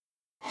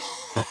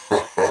To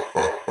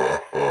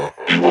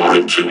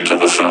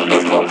the sound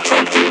of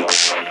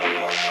Mobcast.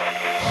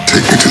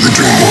 Take me to the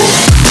dream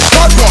world.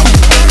 Mad run,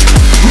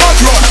 mad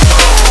run.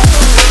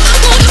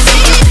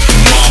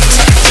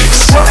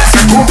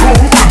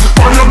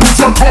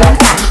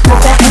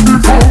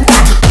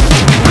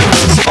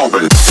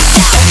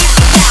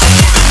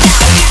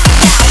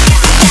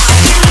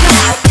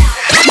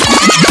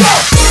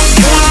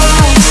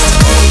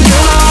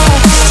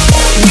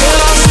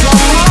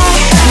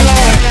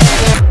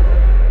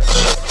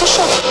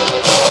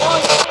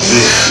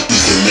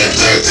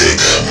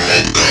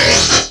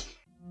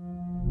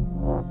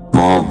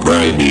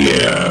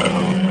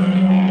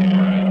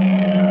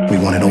 We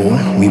want it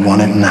all, we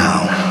want it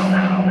now.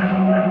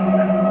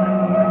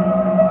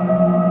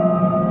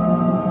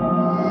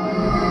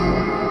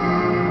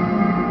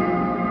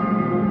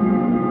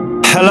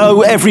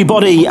 Hello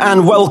everybody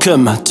and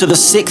welcome to the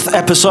 6th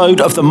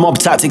episode of the Mob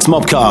Tactics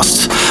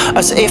Mobcast.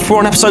 As if we're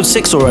on episode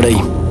 6 already.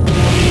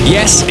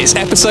 Yes, it's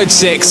episode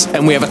 6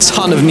 and we have a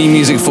ton of new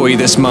music for you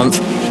this month,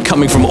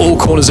 coming from all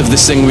corners of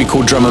this thing we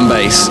call drum and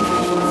bass.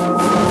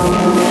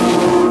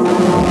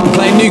 We're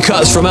playing new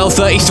cuts from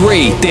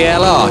L33,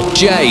 DLR,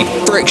 J,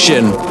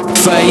 Friction,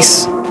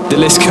 Face, the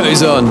list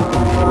goes on.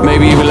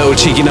 Maybe even a little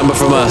cheeky number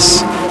from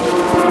us.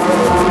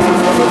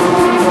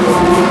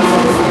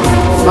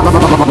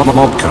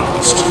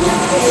 Mobcast.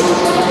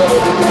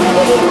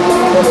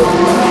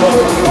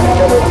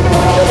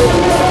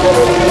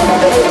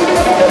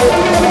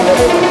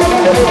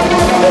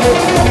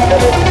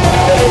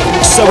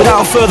 So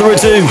without further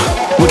ado,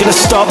 we're going to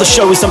start the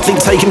show with something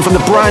taken from the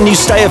brand new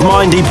State of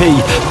Mind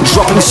EP,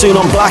 dropping soon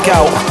on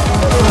Blackout.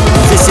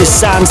 This is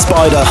Sand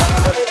Spider.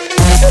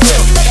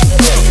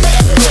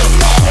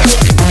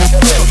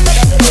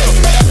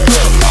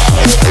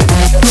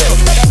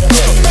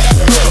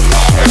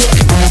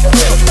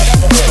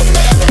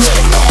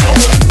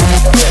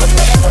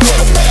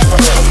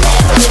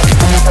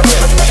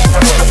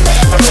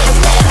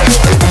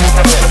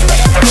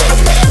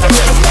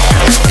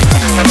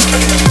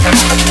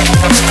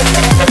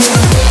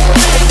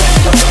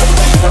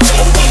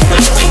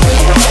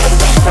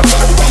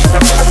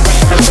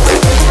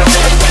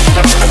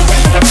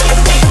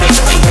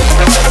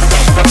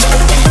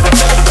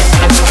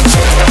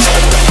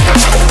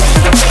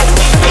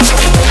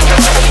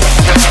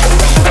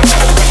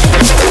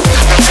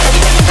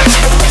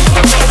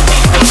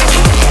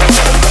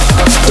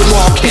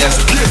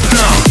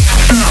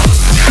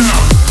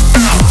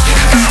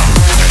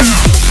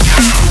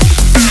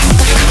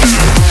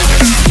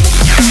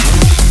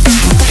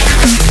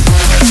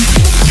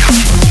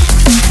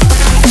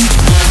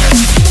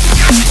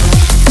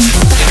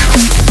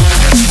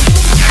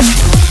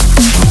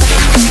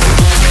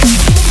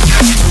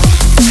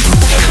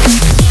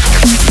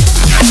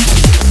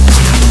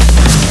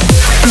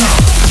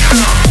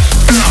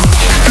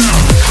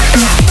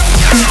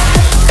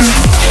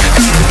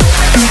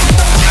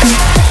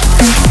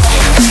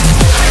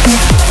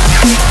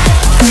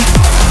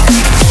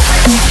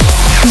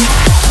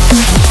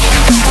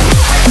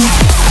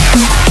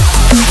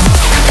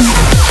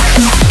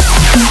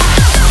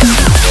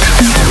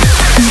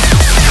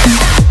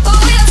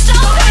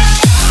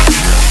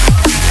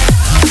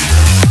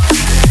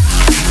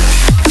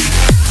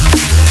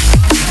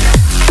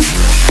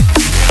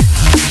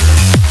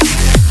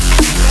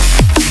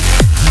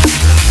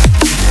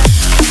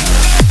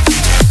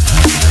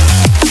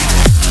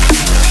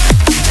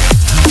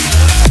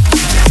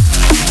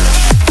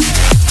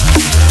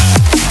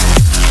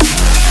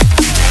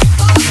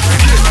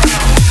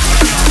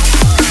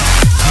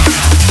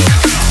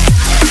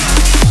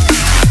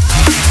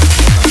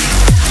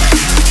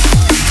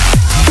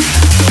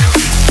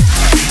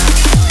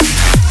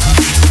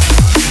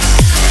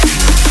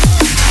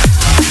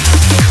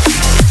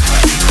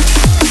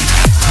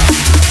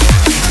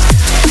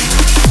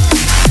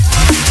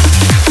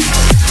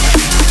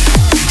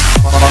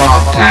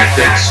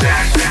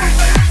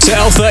 So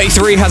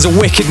L33 has a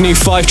wicked new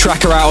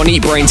 5-tracker out on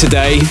Eat Brain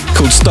today,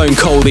 called Stone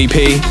Cold EP.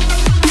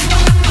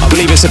 I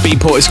believe it's a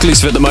Beatport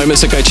exclusive at the moment,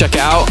 so go check it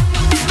out.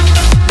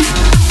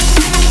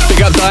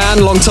 Big up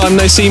Diane, long time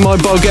no see, my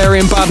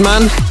Bulgarian bad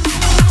man.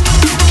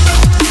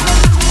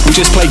 We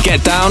just played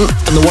Get Down,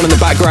 and the one in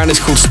the background is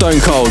called Stone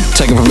Cold,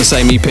 taken from the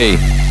same EP.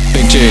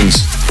 Big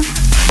tunes.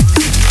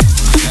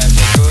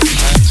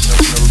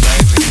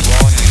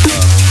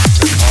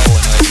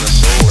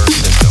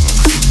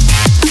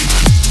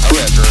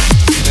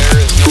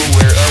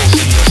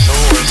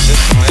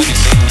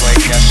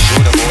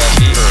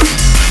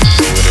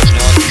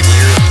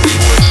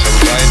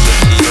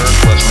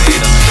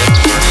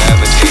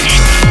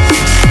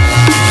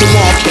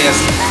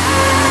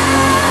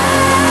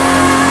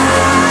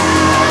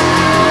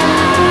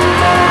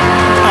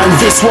 And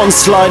this one's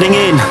sliding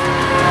in.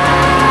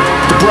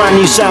 The brand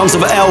new sounds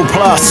of L+.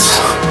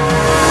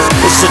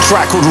 This is a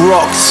track called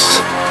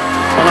Rocks.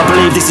 And I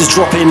believe this is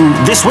dropping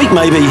this week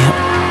maybe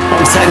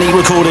on Technique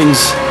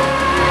Recordings.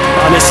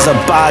 And this is a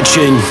bad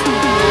tune.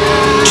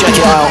 Check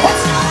it out.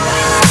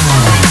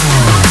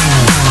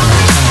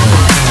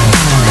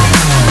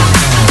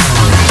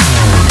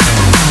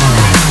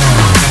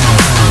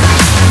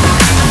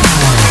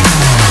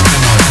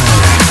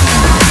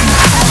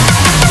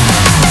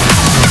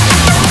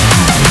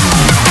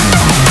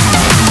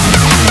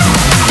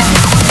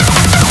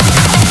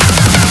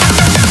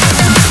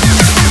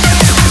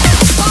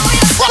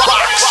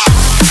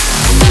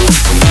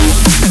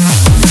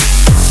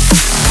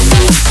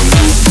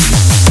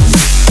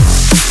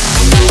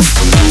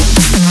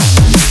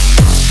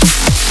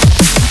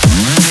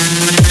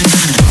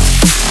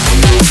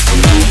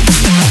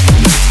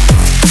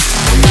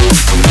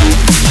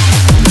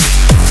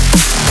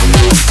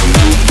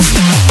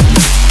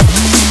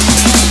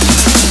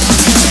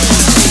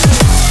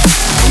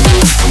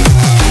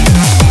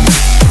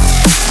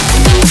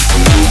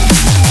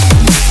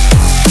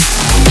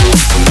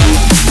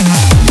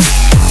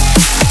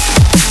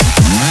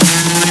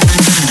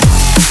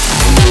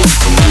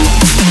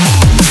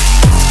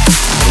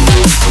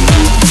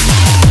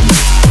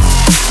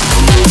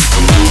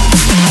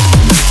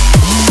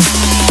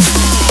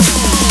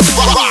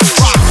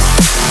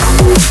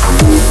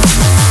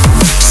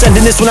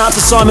 Sending this one out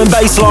to Simon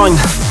Baseline.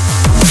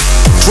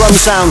 Drum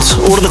sounds,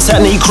 all of the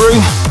Technique crew.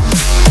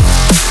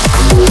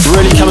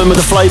 Really coming with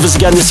the flavours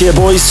again this year,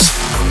 boys.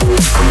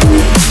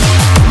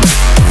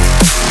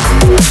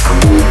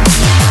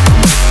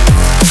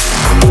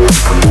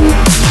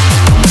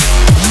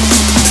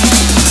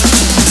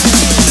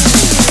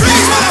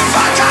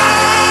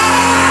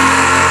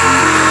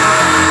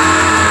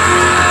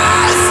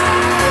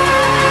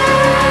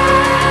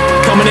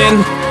 Coming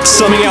in,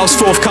 something else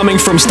forthcoming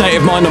from State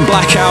of Mind and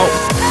Blackout.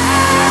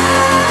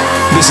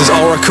 This is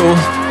Oracle.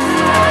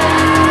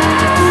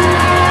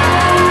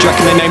 Do you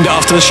reckon they named it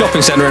after the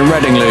shopping centre in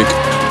Reading, Luke?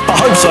 I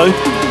hope so.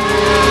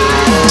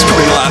 It's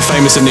probably not that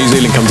famous in New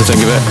Zealand, come to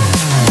think of it.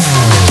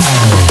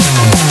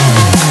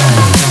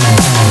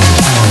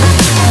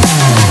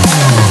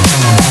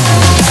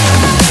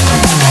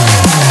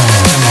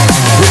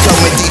 We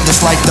coming deep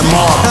just like the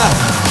mob.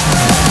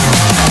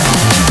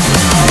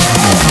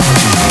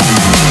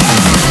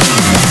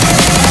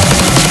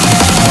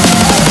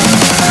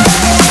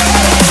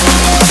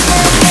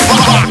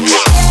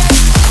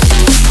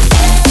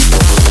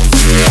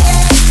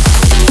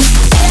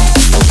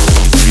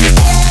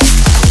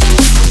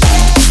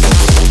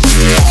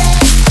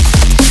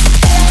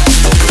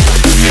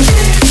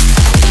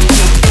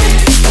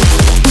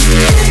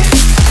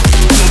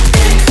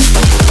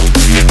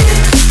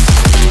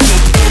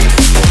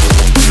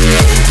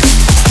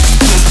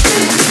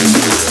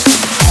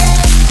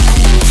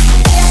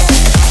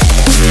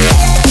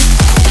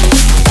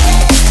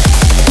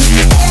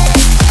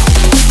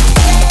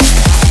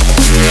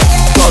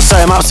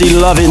 I'm absolutely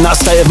loving that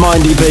State of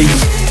Mind EP.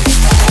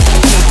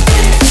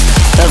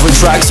 Every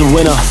track's a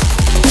winner.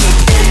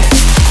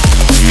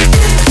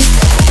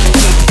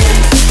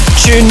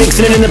 Tune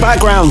mixing in the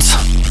background.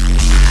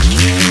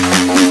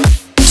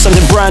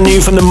 Something brand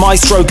new from the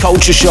Maestro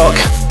Culture Shock.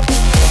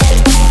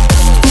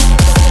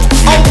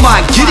 Oh my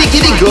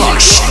giddy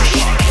gosh.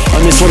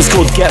 And this one's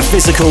called Get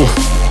Physical.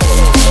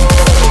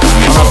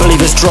 And I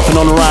believe it's dropping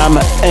on RAM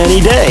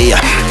any day.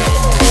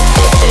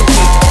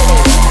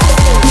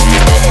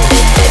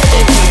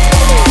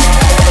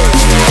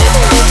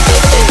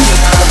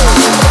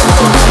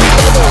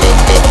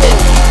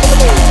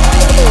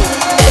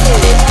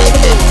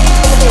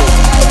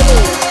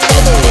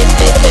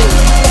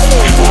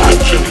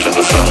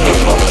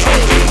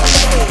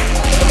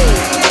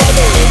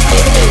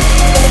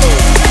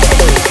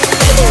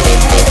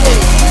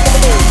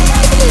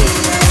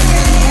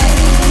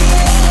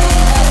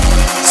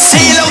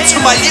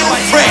 My little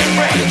friend.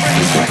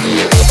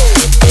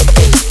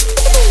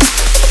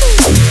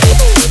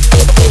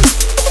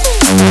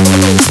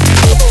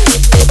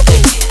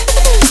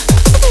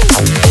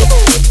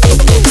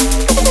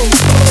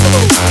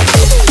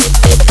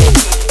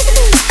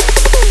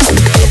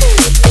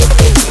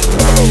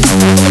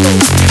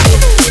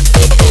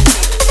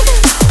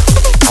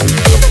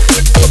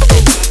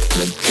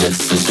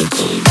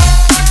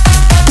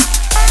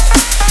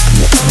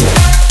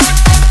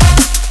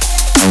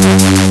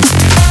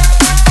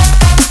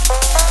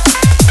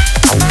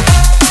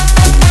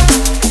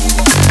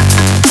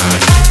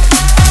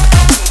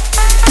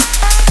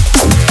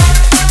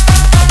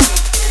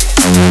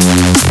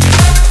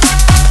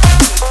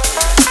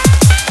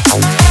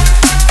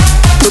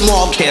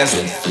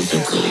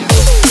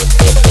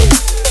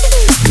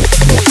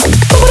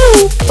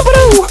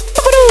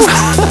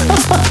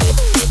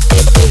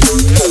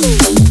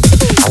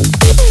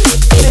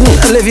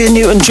 Didn't Olivia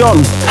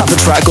Newton-John have a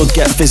track called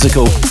Get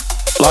Physical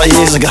like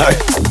years ago?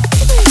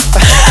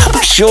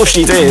 I'm sure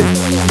she did.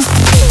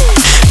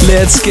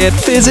 Let's get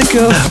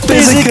physical,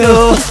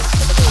 Physical.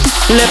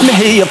 Let me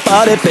hear your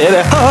body,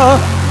 baby. Oh.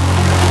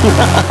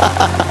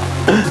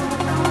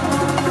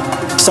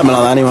 Something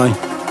like that anyway. You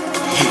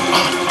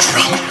are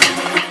drunk.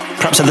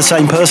 Perhaps they're the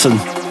same person.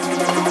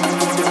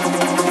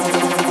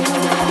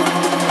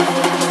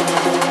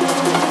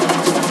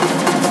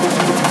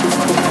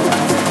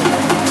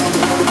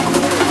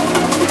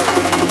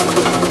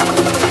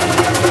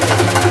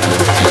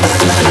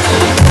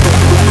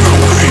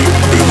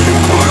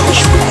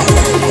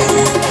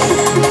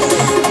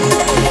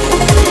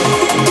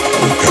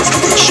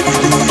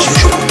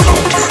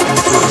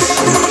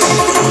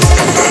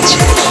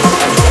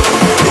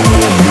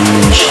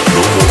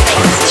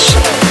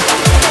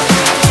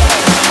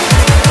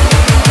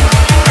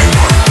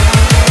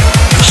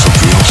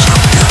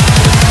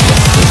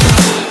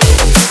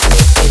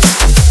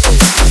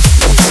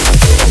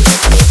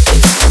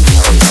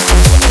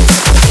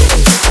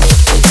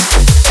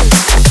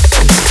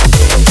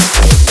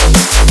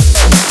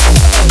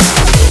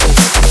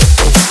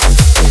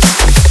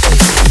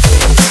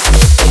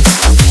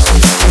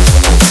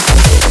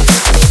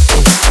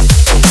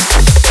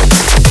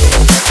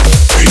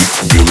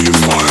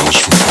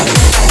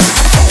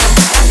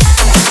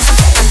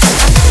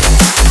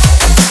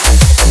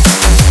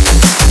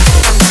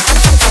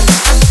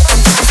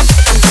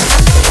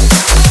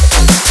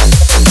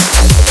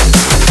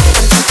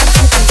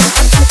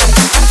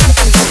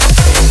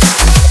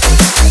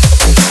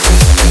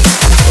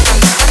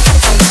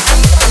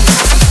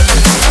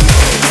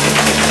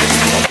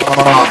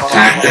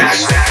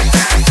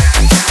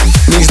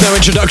 Needs no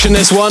introduction,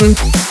 this one,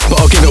 but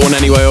I'll give it one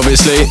anyway,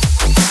 obviously.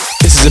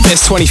 This is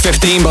Abyss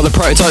 2015 by the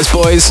Prototypes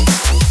Boys.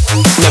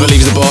 Never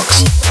leaves the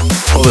box,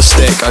 or the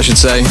stick, I should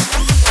say.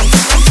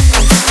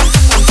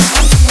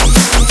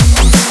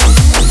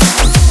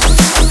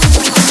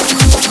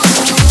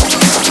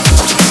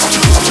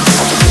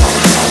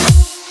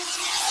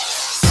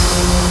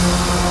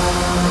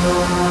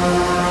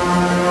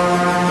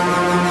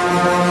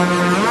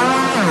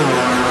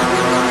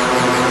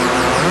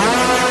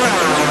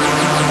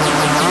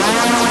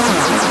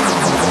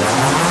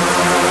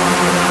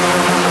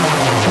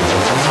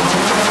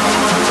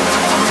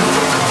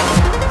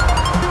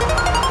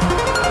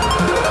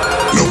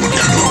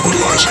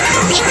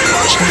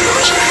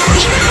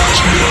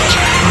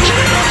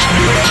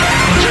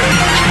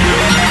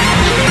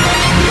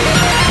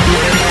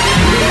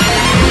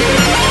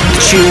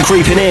 Tune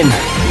creeping in.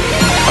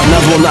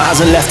 Another one that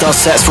hasn't left our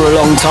sets for a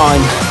long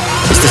time.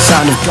 It's the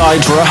sound of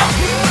Gydra.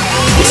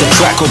 It's a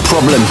track called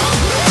Problem.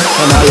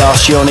 And that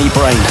last year on Eat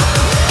Brain.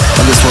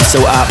 And this one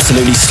still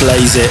absolutely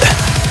slays it.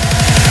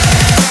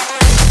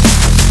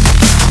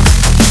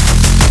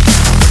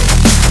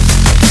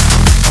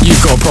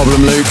 You've got a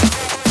problem, Luke.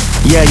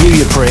 Yeah,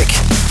 you prick.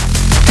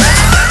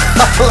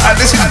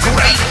 This is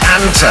great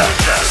banter.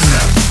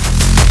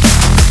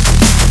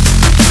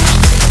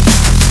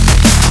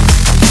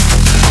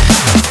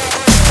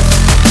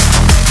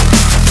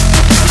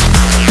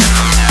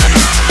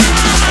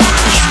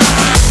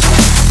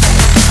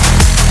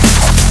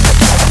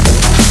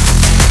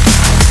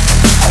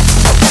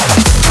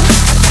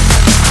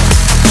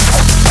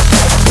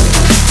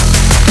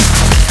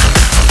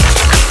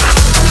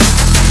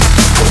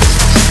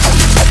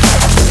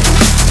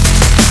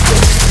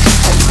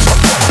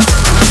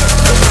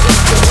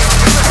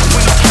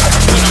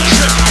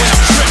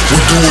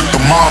 The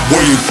mob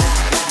wave.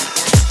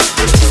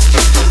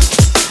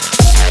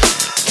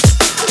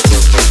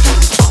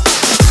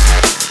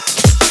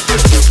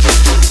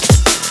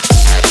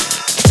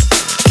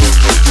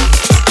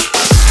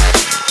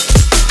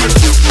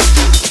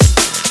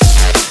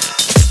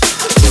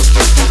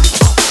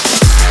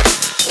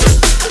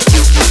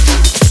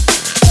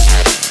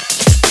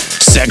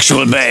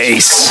 Sexual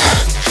bass.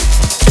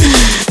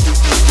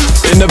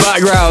 In the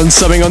background,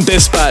 something on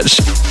Dispatch.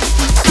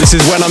 This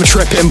is When I'm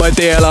Tripping by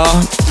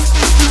DLR.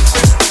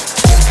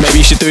 Maybe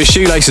you should do his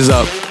shoelaces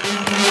up.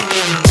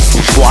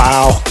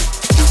 Wow.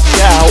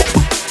 Get out.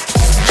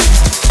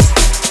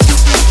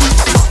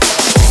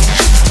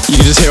 You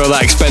can just hear all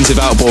that expensive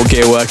outboard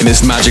gear work and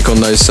it's magic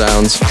on those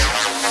sounds.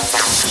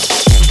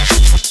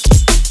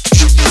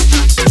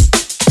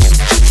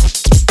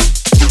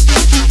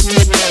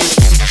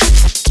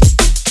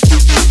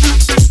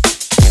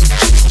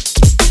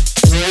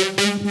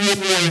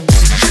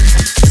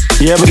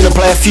 Yeah, we're going to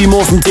play a few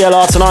more from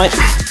DLR tonight.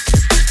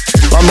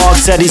 Like Mark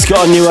said, he's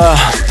got a new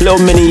little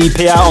mini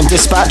EP out on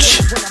Dispatch.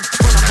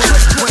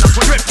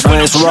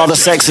 And it's rather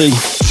sexy.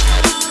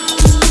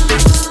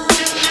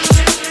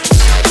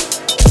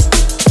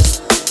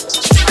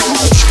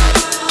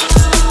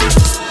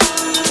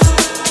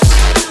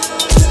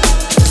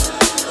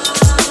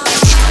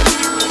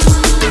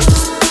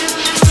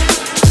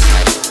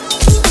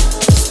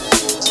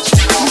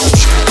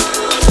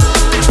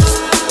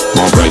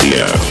 Mob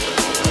Radio.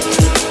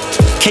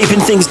 Keeping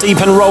things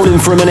deep and rolling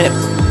for a minute.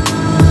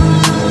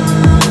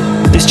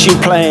 This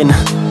tune playing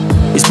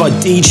is by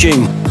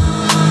D-Tune.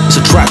 It's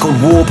a track called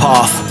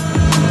Warpath,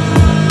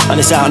 and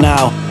it's out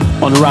now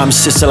on Ram's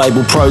sister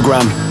label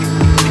Program.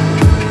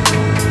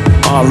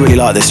 I really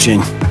like this tune.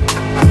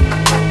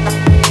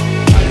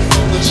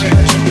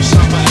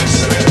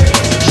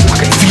 I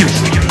can feel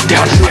it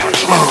down low.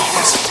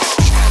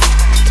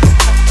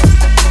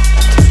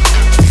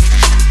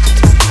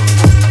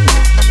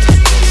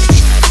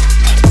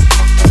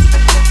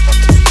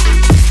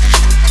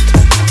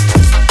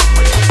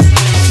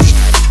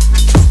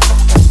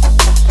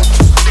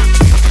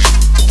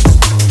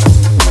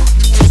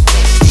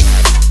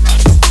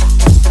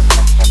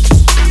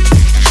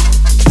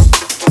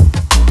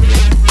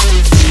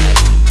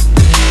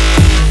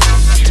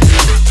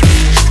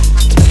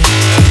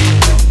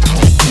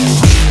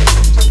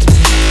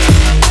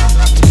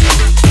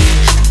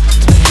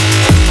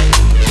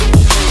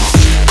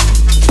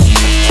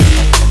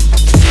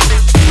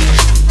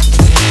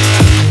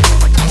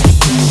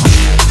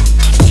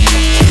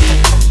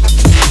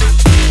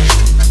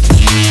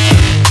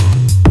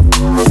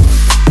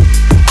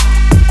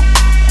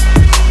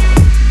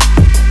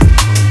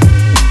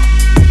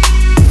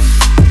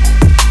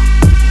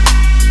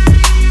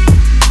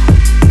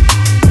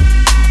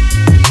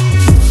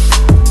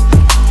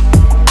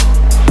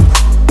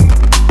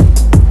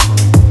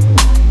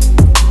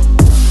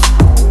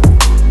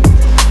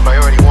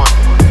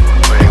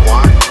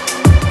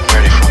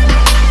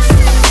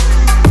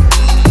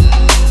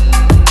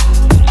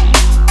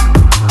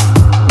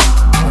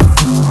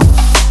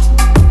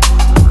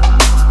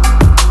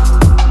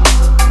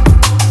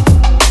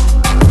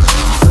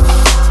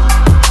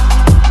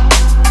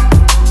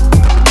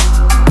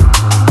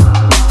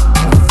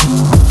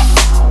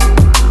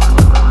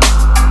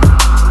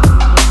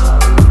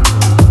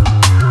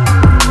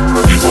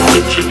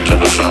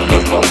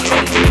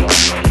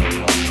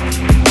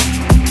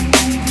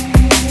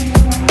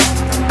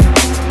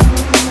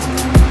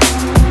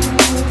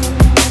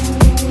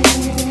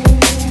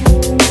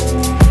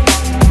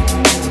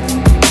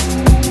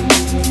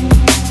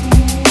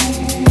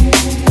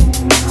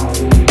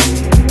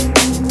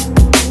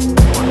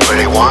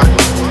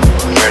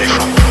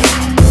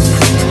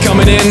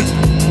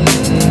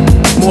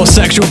 More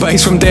sexual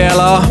bass from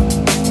DLR.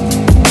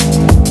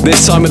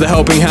 This time with a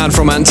helping hand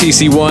from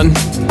Antc1.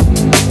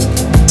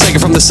 Taken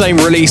from the same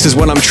release as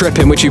When I'm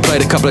Tripping, which we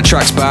played a couple of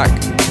tracks back.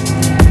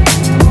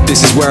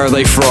 This is Where Are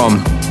They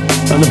From?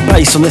 And the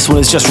bass on this one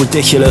is just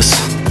ridiculous.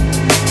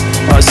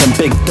 Like some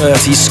big,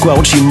 dirty,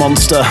 squelchy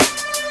monster.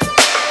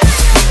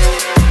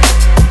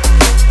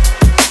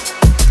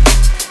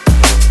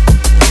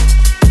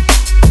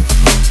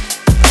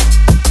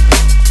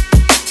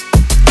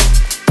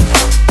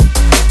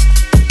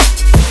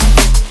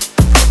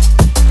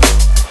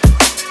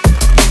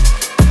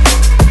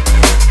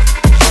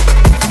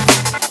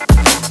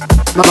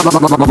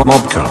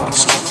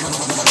 Mobcast.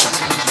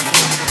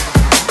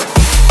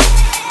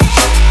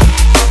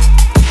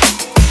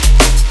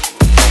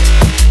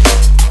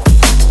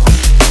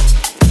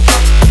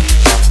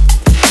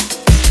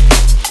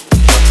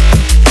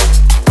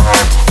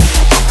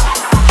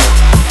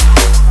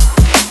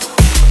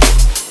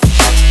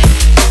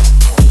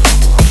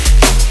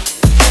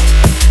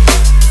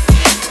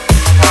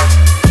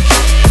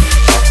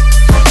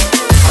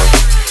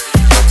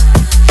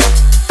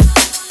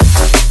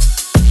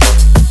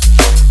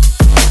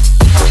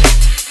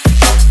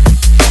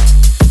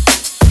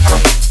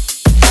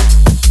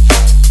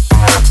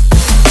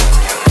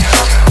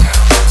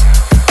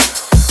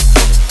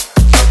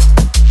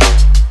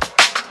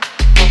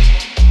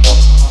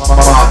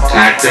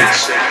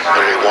 Tactics.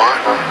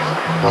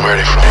 I'm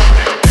ready for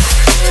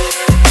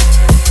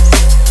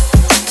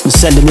I'm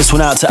sending this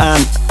one out to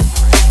Ant.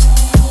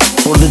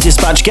 All of the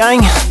Dispatch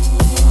gang.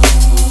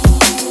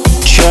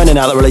 Churning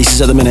out the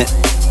releases at the minute.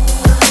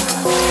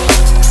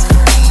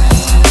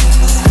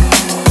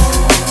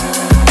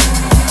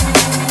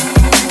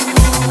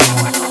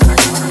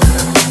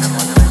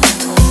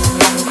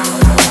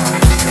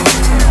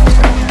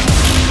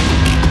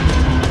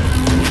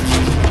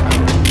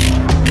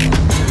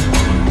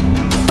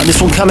 And this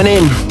one coming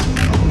in,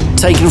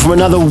 taken from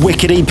another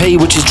wicked EP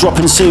which is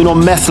dropping soon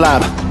on Meth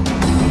Lab.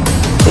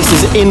 This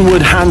is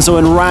Inward, Hanzo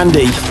and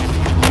Randy.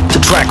 It's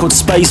a track called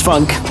Space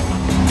Funk.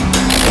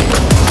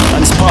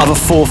 And it's part of a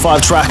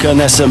 4-5 tracker and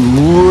there's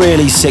some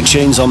really sick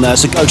tunes on there,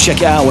 so go check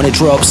it out when it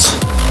drops.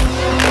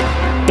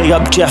 Big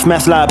up Jeff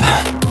Meth Lab.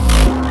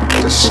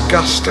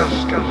 disgusting.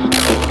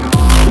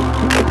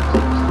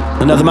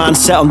 Another man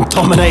set on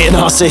dominating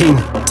our scene.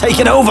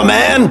 Taking over,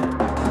 man!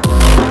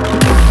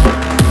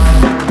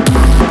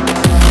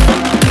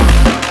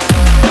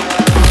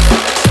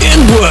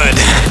 Inward,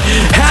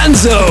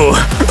 Hanzo,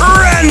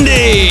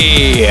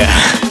 Randy!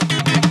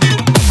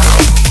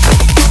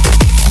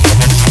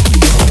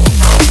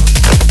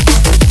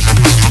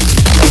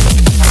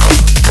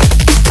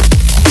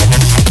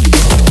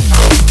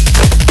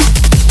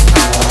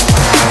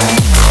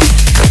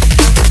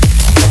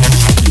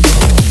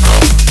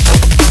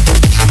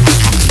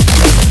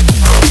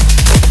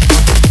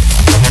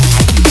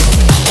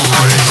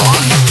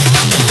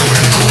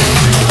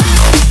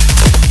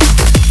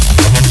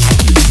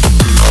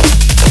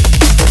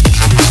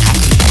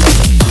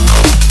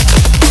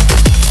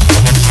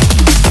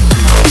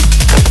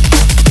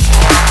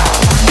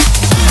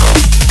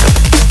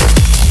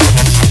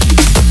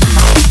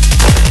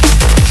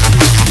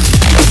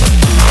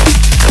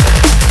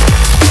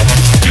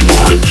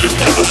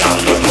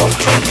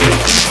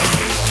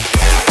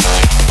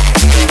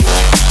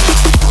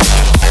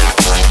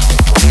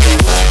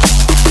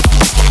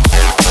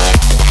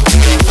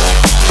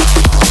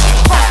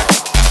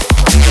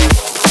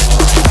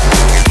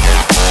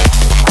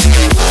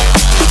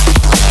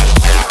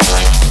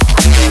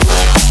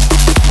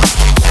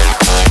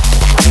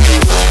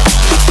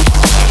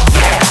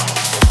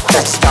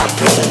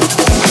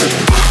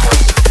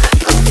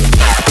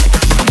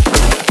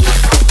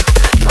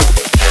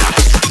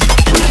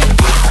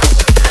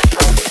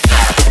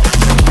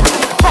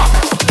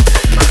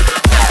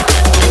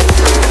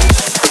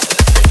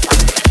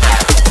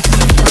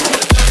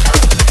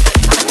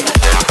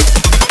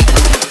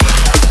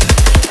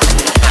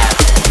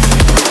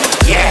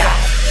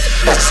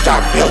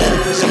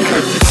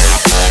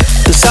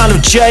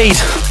 Jade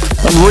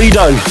and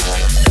Rido.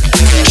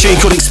 Tune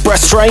called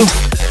Express Train.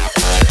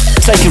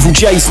 Taken from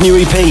Jade's new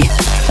EP,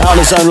 out on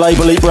his own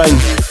label, Eat Brain.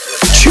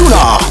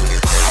 Tuna!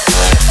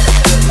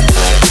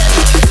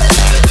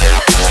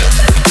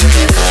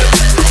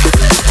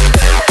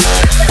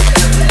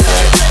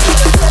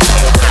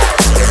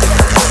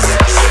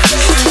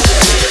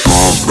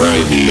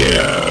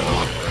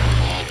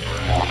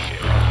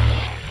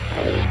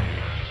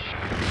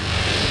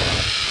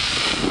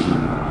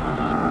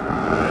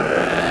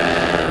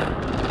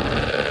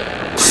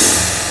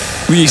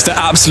 We used to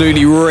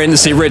absolutely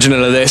rinse the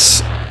original of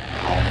this,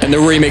 and the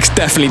remix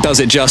definitely does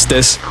it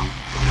justice.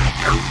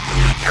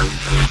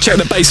 Check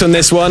the bass on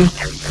this one,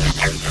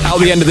 out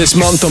the end of this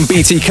month on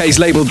BTK's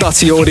label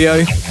Dutty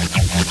Audio.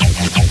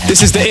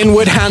 This is the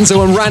Inward,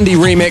 Hanzo and Randy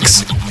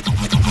remix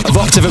of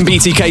Octave and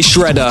BTK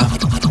Shredder.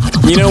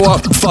 You know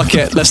what? Fuck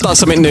it, let's start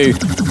something new.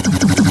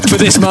 For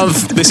this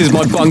month, this is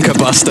my Bunker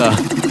Buster.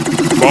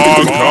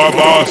 Bunker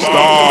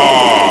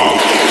Buster!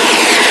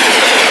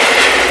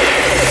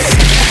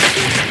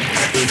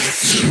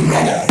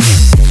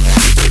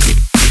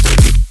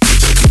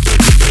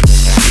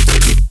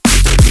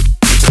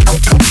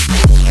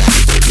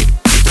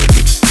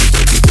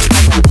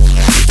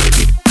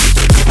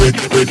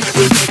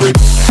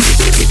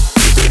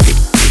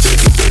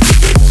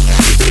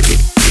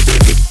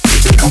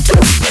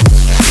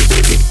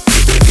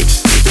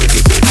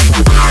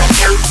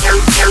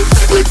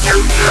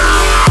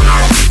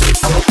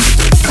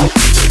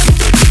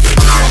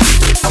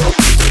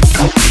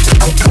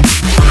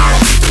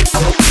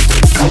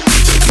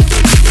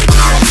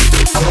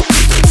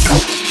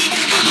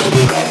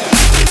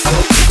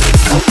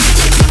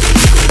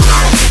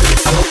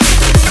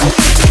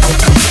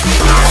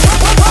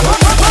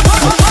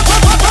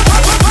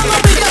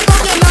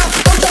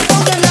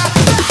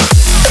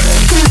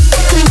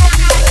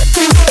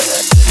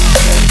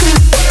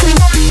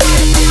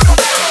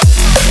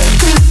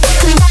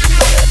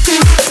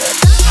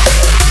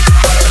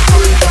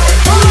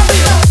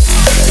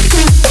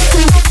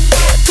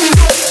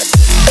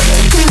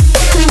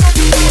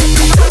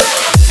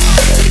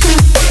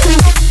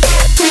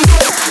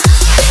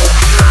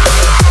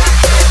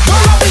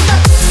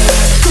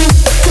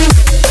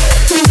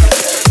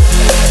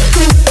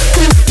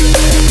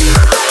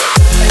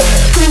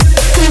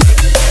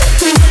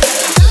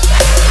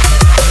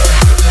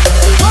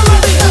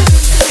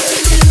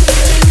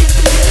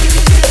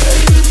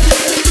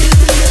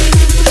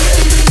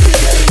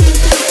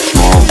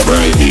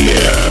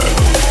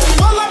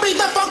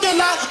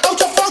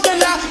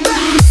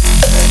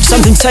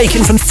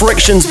 Taken from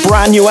Friction's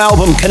brand new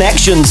album,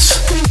 Connections,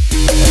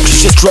 which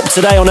has just dropped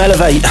today on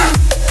Elevate.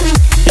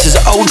 This is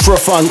Ultra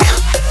Funk,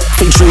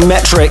 featuring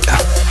Metric.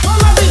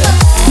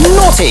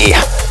 Naughty!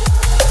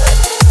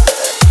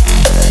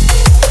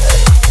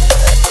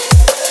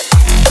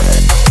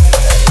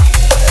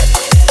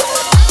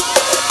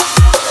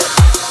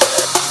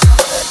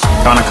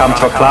 Gonna come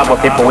to a club where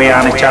people wear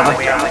on each other?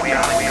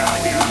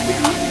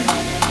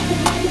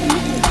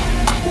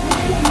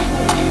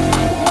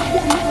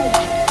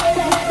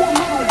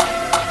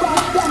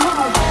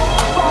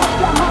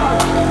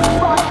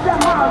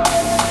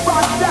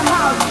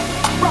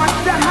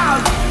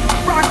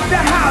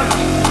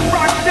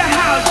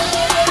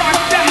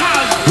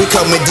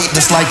 Coming deep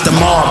just like the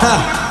mob. Rock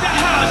the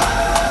house,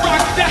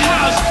 rock the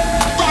house,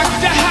 rock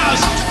the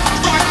house,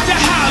 rock the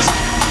house,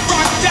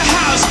 rock the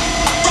house,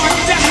 rock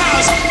the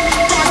house,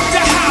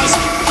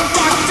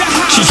 rock the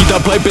house. Cheeky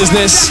dubplate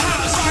business.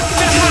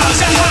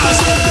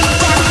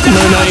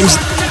 No names,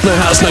 no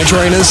house, no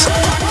trainers.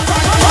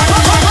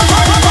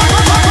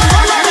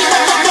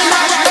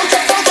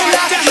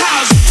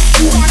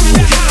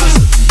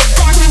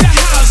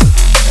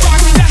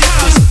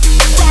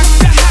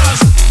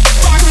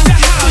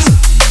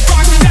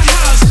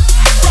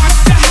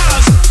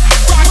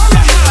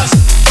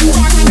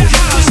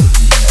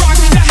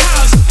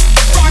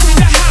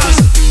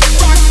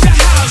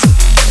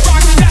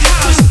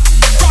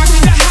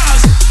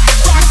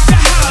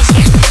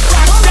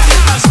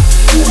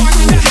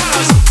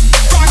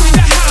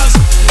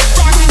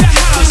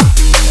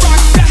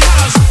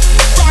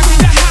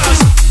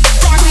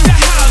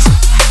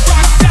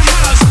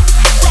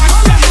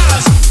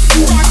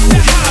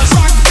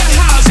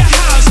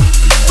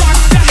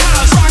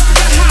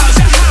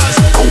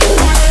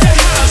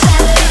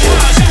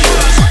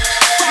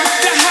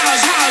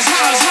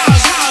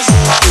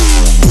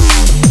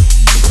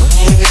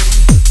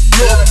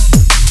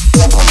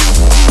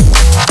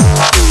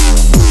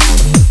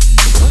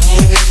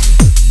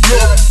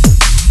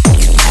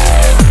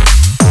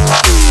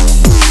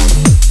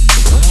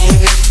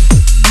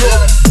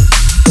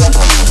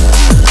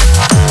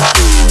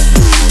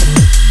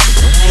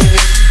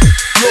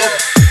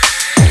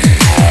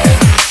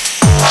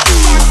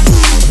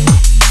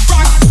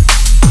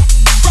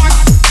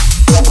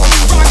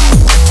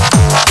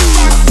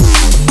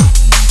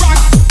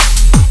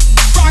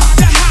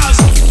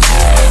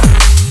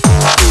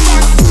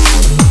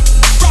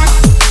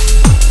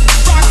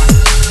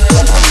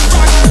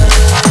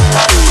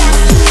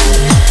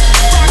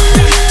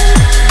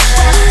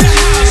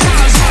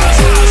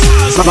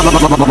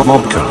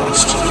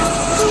 Mobcast.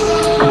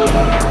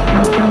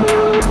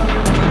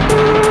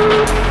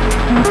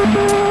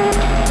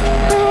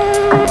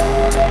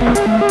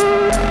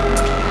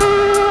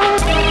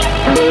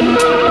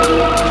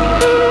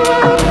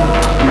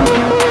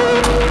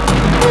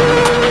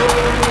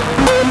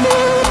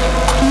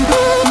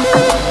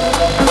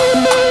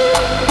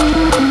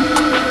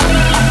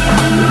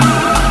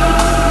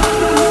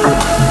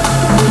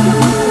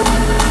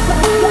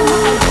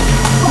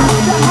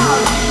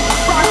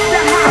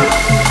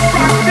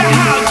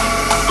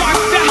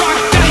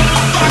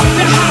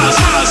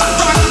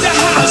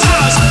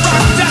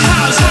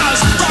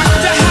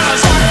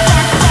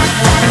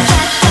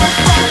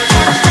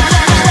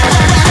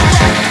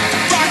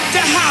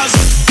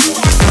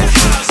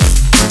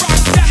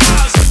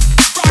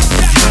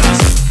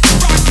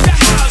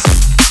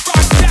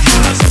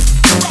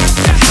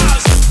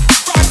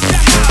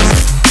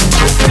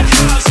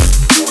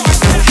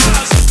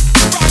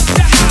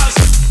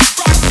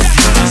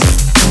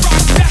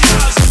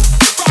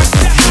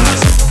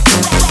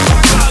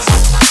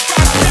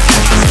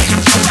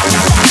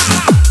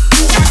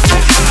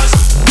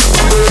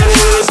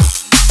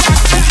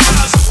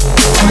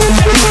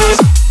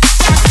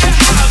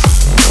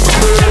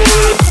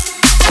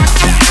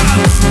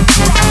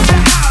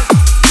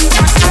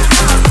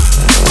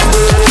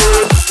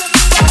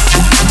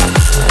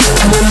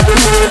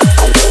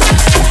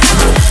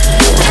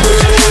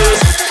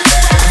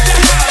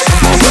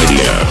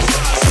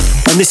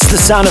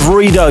 sound of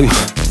Rido,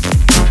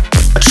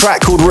 a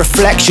track called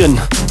Reflection,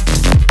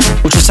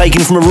 which was taken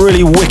from a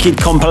really wicked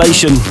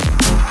compilation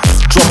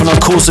dropping on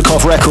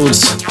Korsakov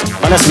Records,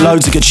 and there's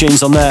loads of good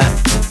tunes on there.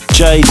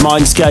 Jade,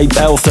 Mindscape,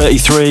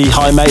 L33,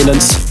 High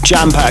Maintenance,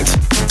 jam-packed.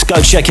 So go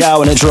check it out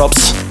when it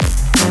drops.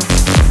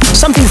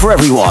 Something for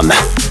everyone.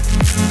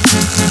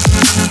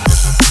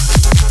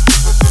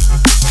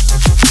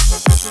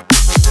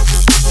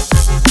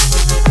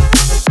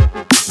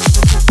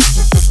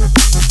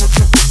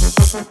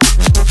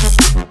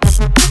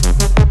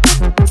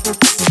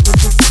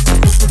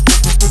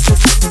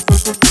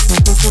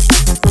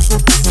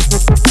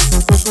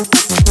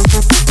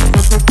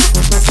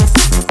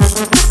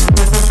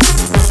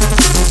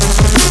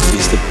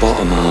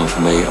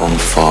 Me on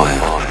fire.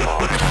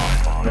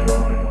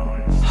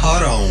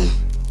 Hold on.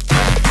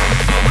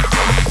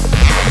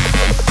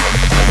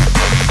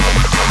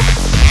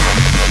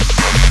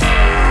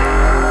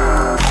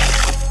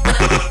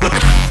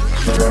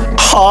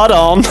 Hard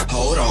on.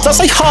 Hold on. Did I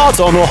say hard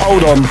on or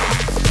hold on?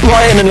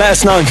 Write in and let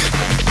us know.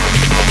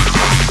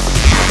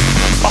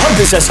 I hope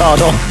it says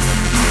hard on.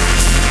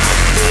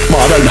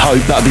 Well, I don't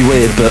hope, that'd be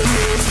weird, but...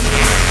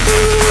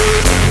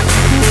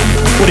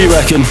 What do you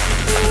reckon?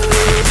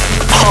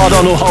 Hard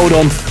on or hold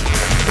on?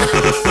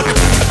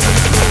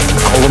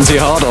 Hold on to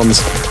your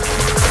hard-ons.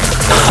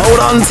 Hold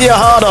on to your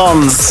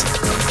hard-ons.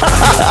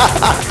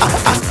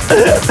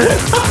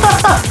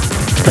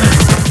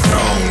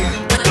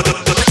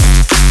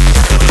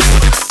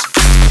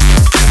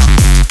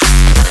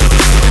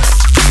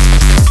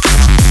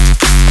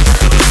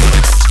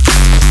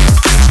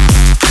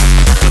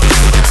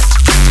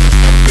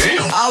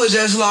 I was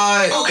just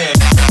like, okay.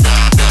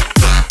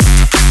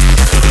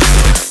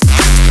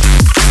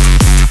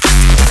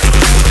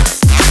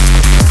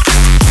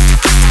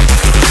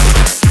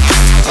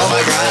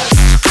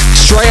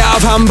 Straight out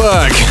of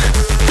Hamburg.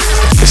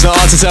 It's not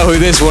hard to tell who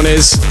this one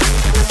is.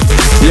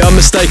 The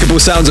unmistakable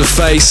sounds of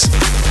Face.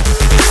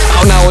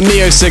 Out now on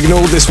Neo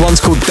Signal, this one's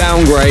called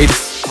Downgrade.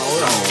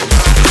 Hold on.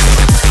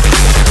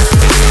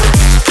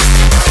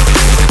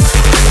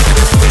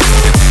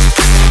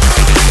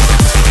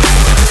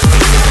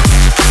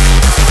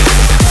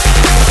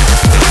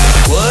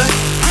 What?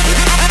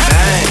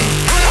 Dang.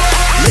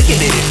 Look at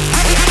this.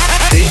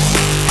 See?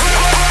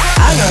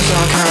 I got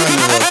some kind of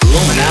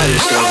Illuminati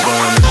stuff going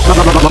on.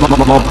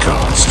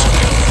 Mobcast.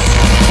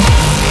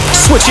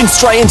 Switching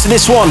straight into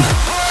this one. A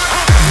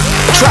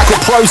track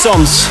with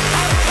Protons.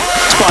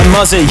 It's by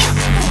Muzzy.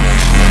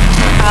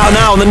 Out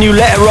now on the new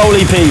Let It Roll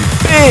EP.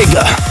 Big!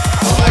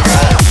 Oh my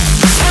god.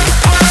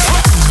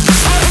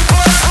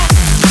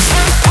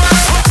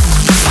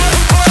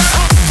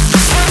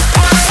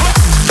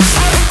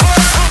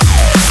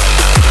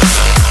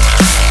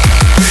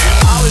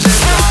 I was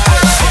just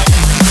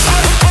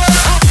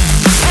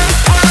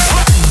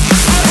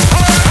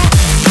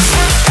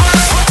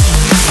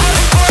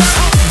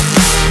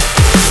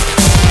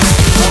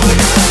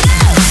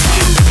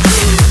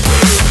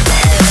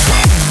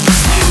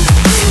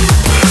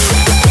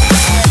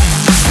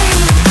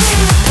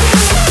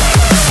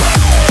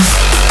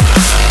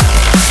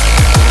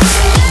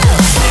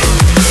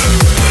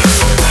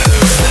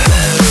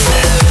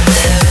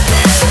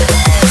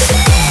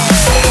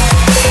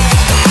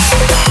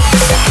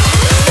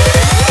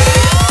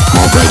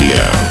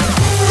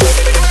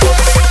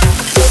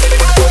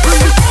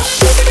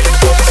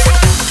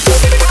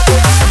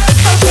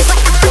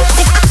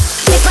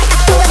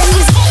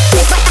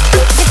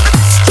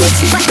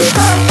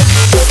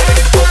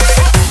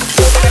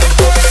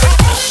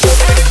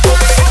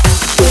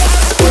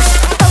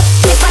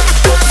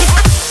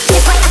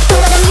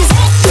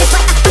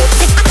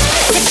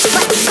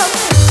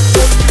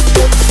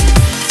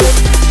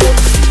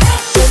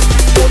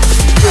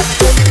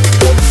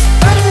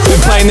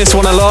this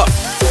one a lot.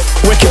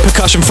 Wicked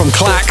percussion from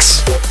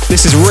Clax.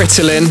 This is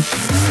Ritalin.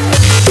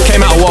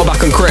 Came out a while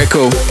back on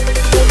Critical.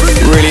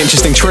 Really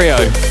interesting trio.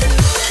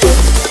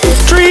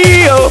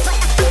 Trio!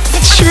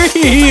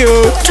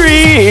 Trio!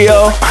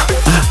 Trio!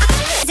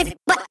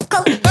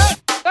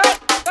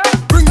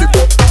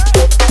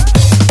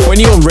 When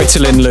you on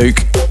Ritalin, Luke,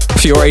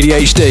 for your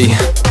ADHD?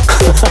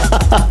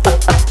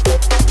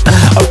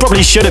 I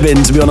probably should have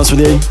been, to be honest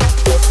with you.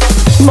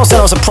 I'm not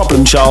saying I was a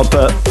problem child,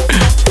 but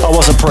I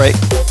was a prick.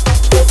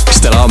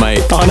 Still are,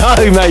 mate. I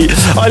know, mate.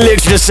 I literally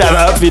just set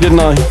that up for you, didn't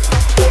I?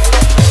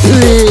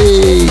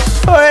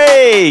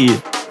 Hey!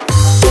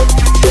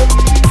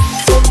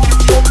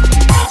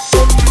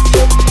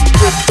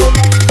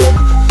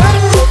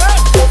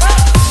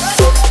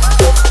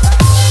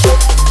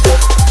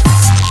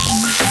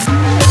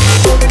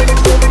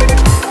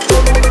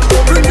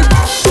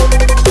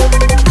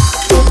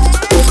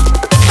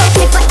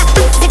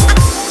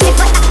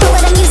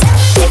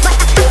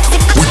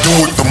 We do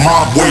it the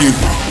mob way.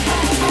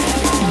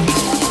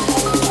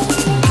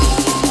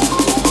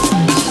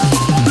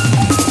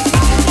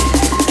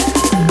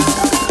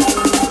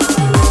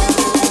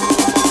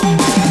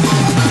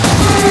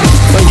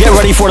 Get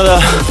ready for one of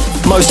the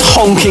most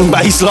honking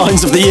bass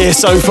lines of the year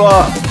so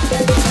far.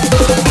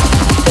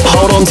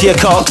 Hold on to your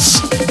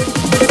cocks.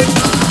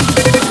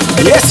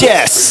 Yes,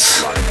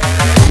 yes.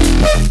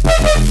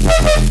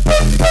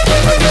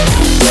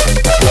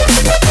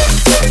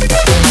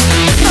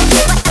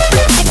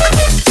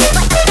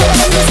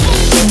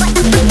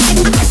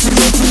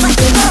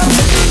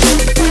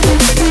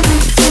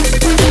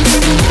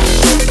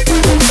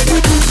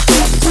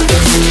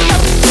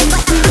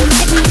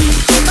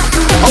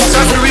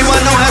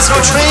 Everyone knows how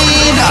to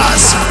train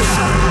us.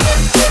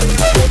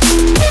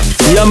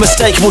 The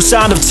unmistakable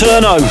sound of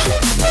Turno.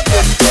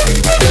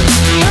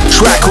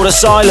 Track called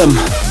Asylum.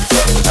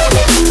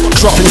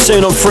 Dropping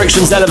soon on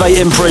Friction's Elevate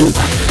imprint.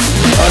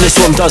 And this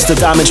one does the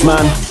damage,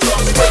 man.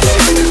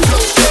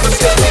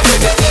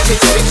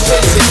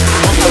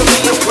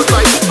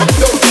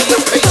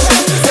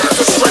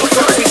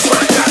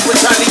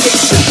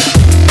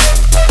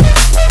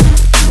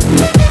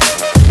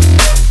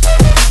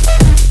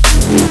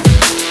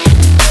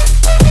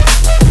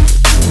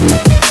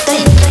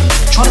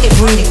 Try to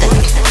get really deep.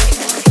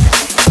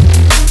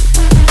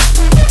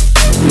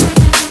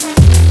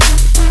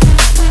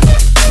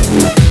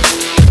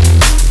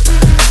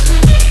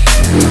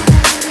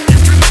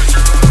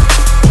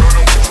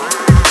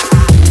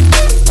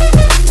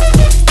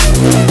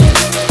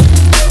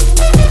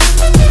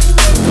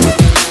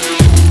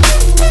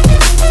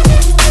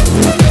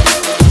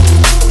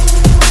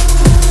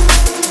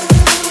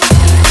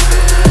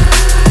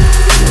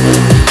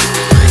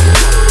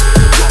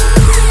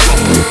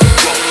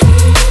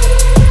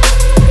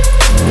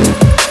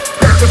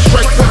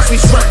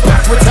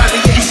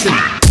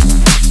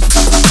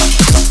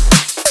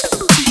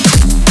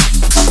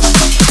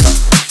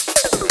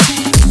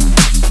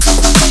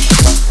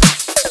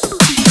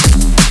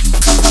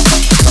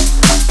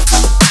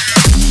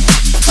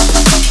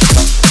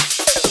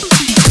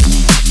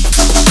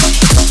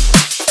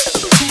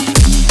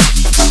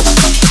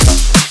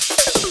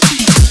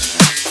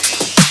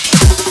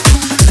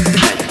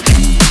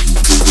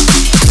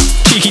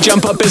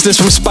 Jump up business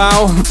from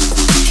Spow.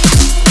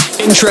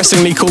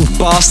 Interestingly called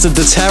Bastard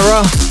the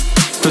Terror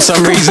for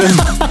some reason.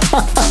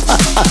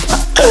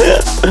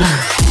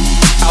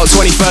 Out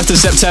 21st of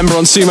September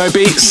on Sumo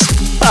Beats.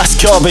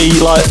 That's gotta be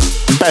like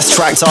best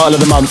track title of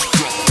the month.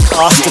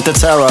 Bastard the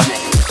Terror.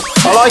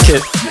 I like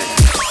it.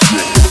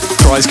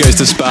 Prize goes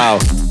to Spow.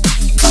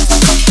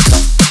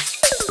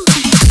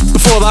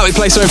 Before that we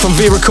played something from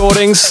V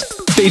Recordings.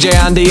 DJ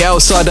Andy,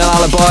 Outside and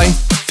Alibi.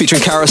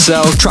 Featuring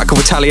Carousel, track called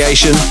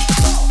Retaliation.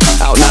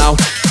 Out now.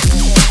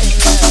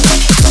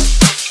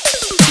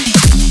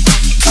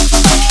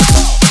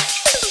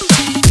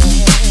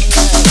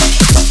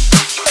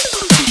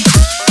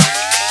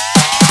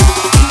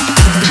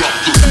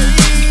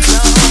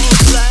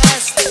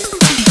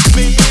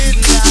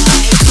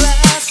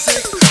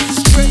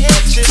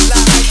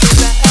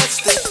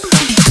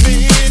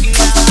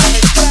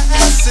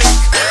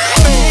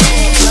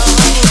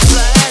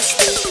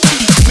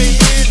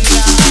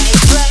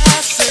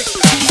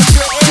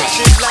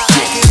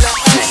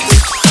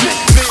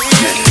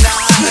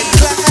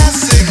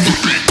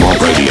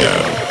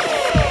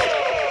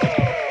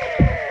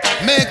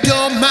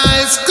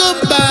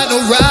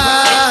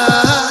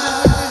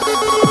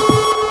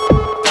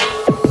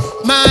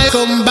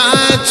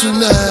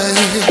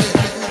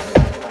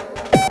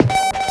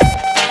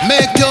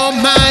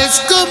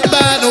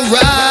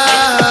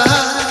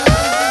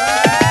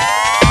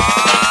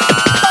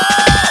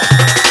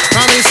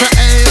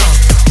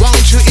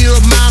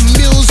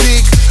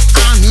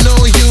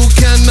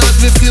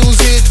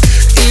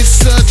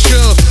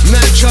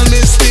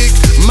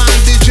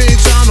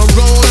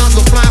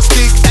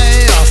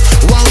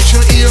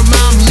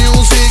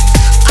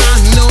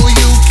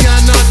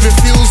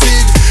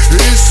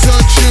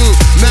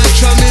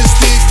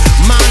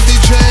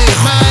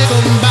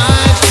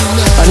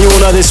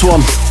 This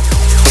one.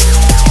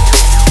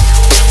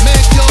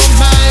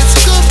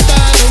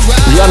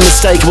 The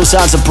unmistakable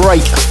sounds of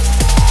Break.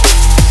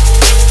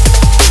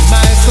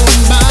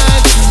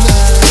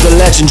 The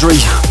legendary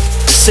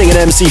singing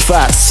MC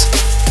Fats.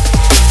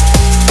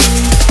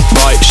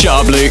 Right,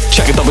 shut up, Luke.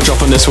 Check a double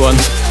drop on this one.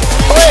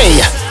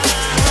 Hey!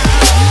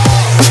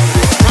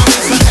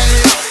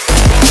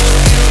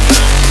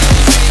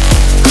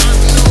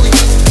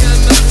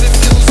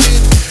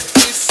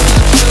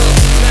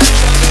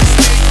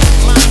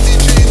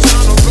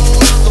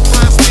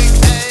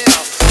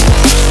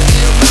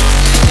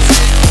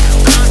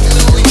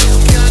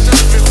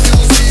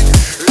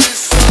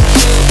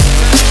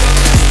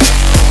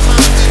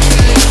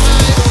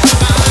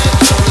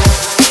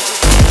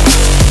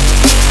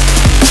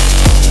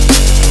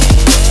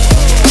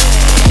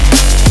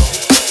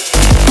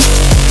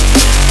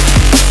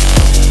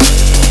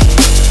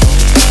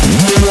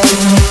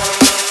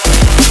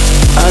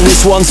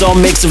 This one's our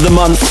mix of the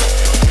month.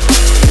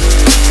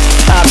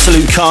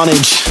 Absolute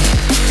carnage.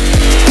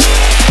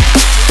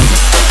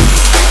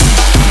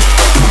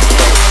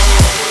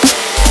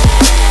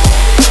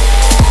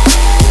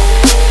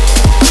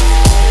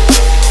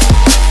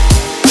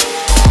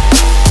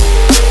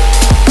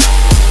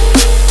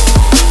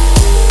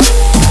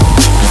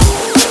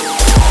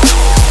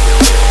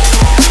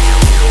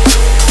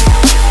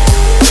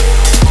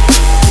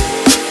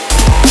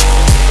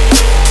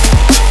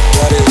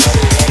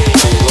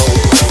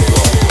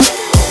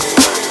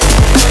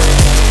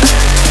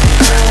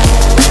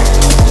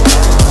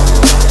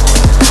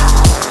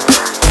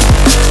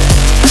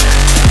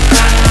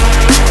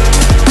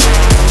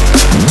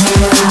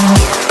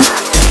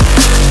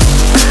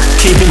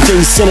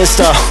 something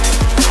sinister.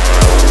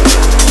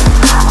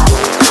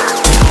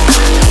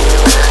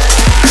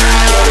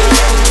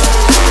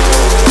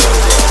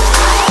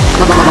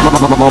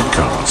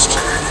 Mobcast.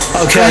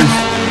 Okay.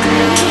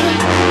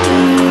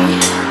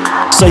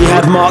 So you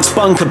had Mark's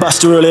bunker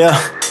buster earlier.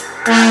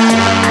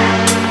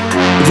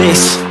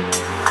 This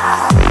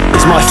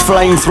is my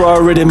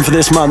flamethrower rhythm for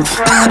this month.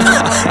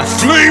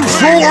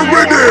 Flamethrower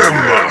rhythm!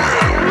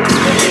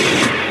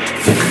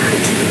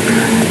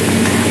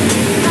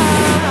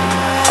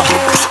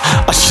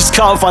 I just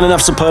can't find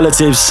enough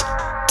superlatives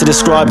to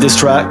describe this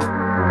track.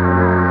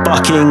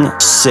 Fucking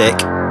sick.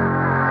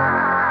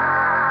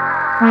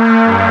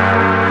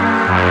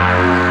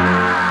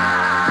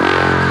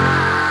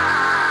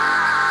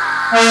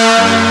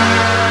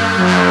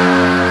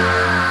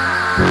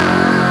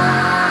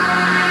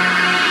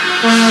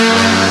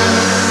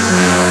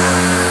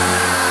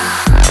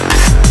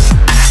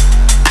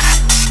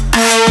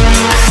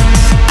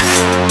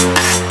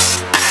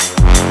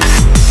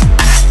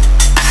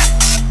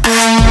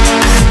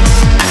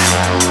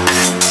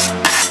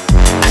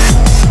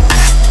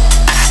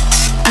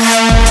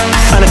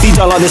 And if you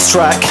don't like this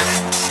track,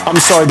 I'm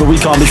sorry, but we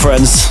can't be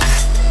friends.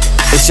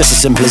 It's just as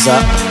simple as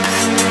that.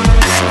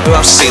 Who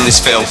else has seen this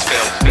film?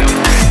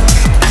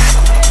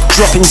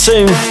 Dropping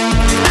soon.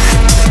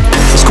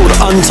 It's called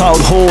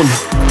Untiled Horn,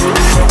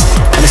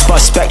 and it's by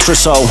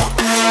Spectrasol.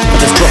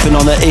 And it's dropping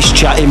on the Ish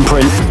Chat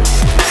imprint.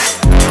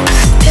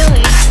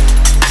 Billy,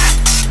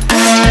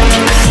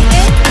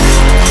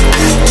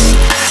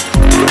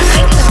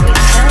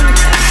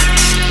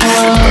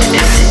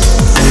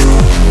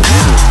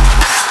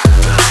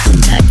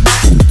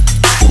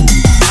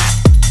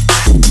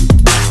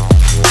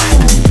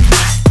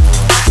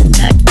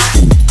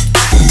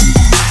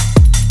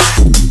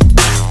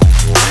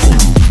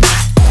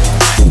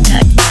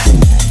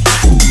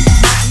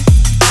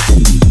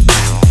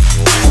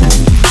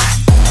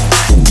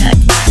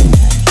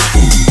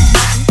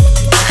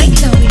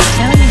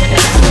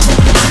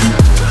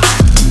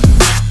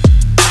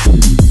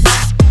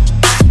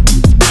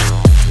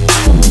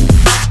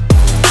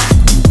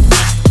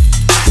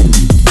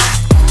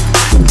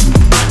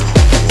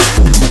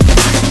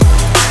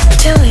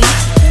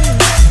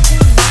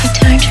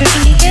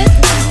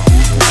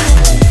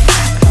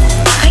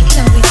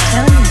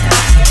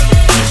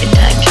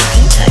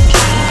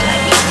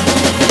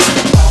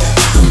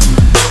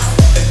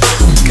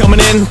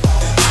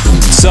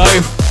 So,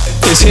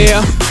 it's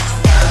here.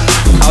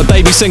 Our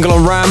debut single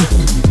on Ram.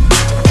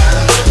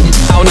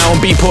 Out now on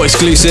Beatport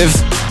exclusive.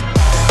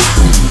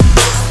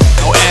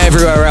 Out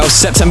everywhere else,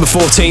 September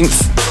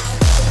 14th.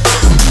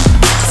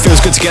 Feels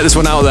good to get this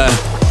one out there.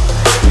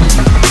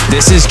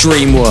 This is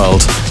Dream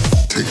World.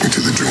 Take me to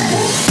the dream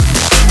world.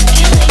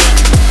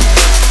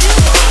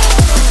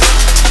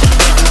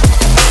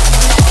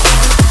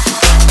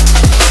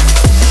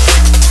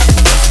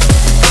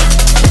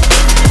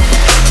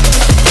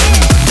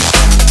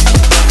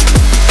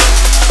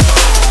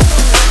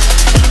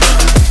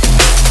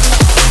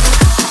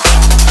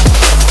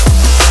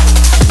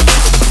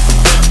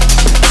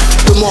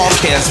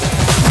 Mobcast.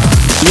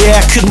 Yeah,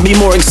 couldn't be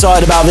more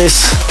excited about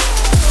this.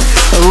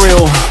 A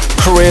real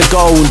career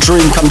goal and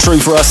dream come true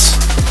for us.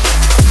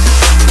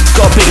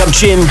 Got to pick up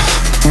Jim,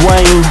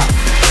 Wayne,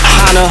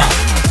 Hannah,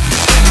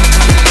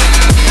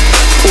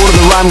 all of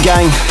the Ram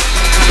gang.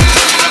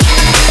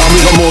 And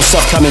we got more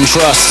stuff coming,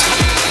 trust.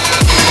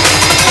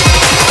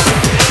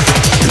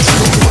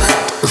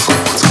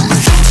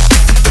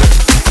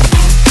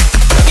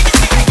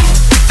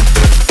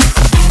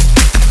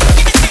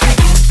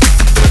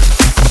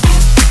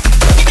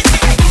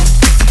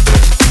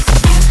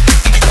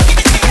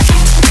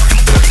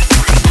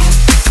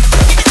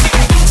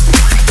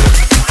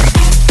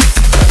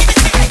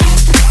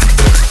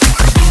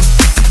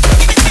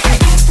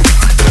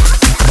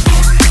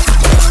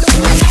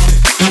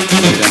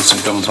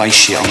 Bass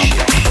shit on them.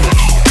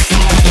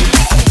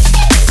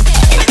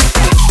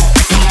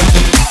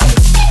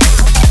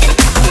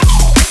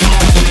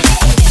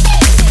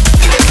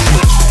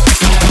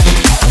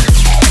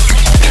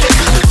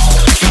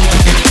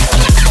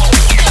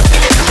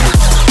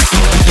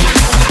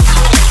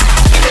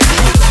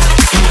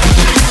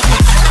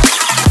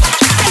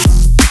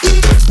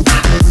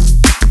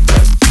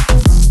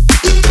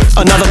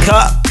 Another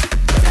cut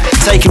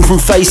taken from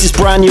Face's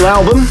brand new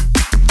album.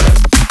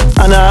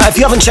 And if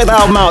you haven't checked the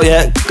album out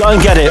yet, go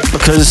and get it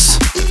because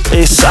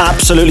it's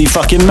absolutely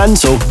fucking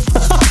mental.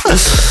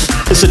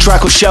 It's a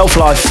track called Shelf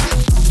Life.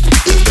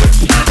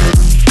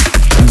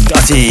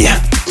 Gutty.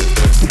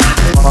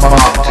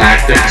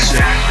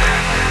 Tactics.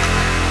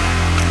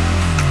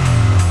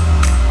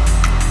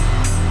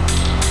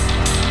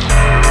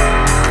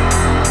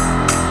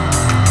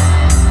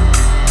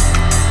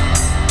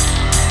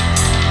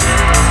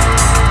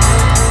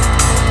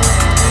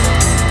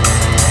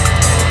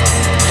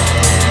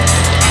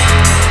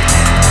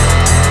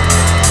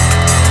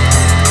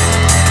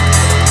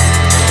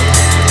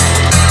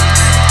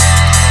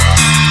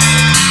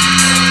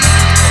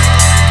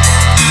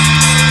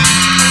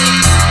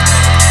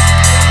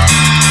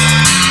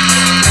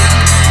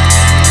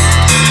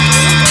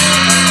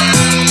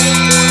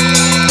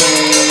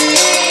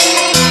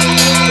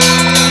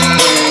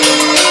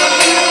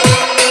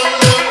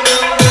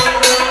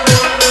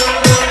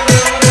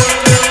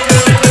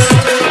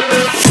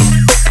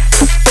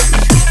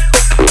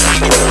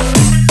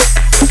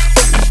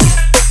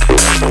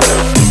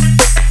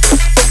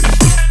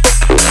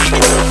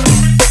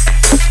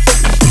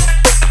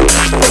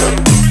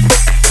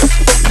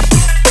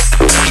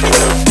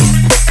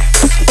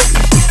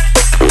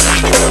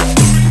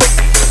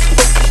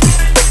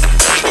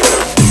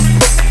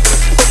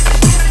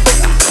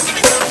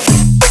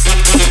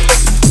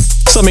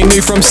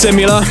 new from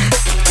Simula.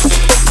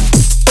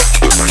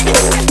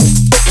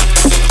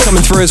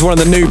 Coming through as one of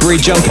the new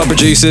breed jump-up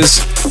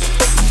producers.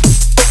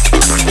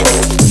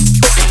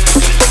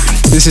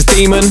 This is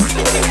Demon,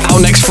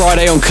 out next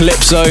Friday on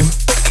Calypso,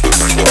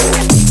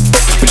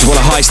 which is one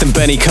of Heist and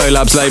Benny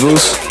collabs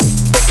labels.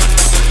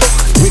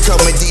 We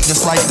coming deep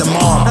just like the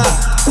mob.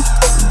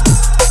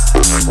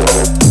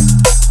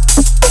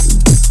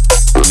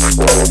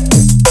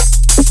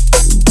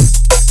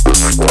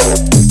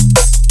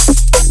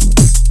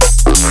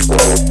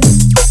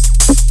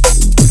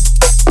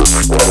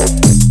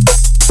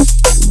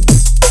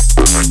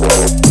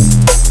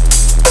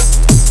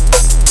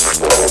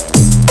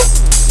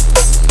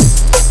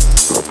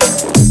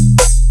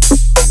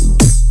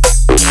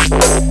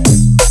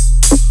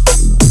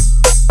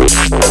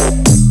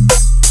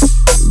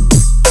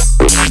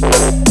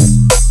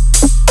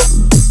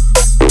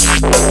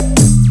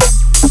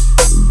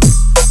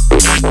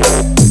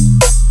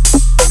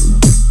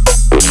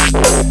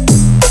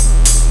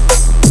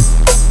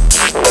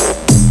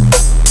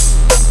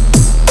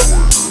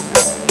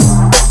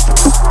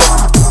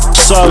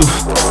 So,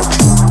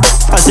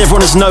 as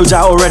everyone has no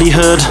doubt already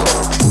heard,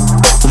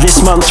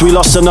 this month we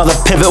lost another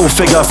pivotal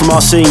figure from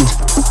our scene,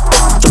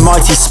 the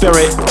mighty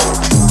Spirit,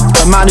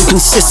 a man who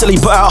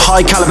consistently put out high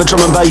caliber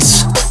drum and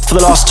bass for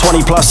the last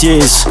 20 plus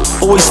years,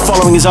 always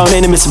following his own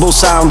inimitable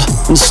sound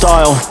and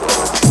style.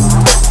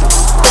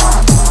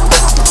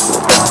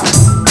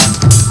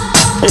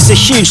 It's a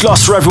huge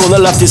loss for everyone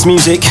that loved his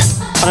music,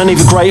 and an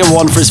even greater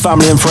one for his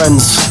family and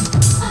friends.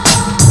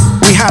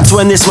 We had to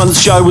end this month's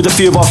show with a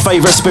few of our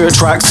favourite Spirit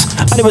tracks,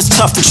 and it was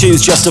tough to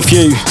choose just a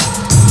few.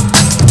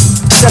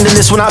 Sending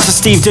this one out to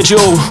Steve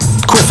Digital,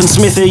 Quiff and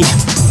Smithy,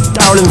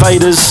 Daryl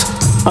Invaders,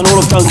 and all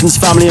of Duncan's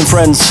family and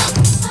friends.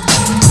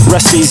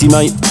 Rest easy,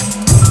 mate.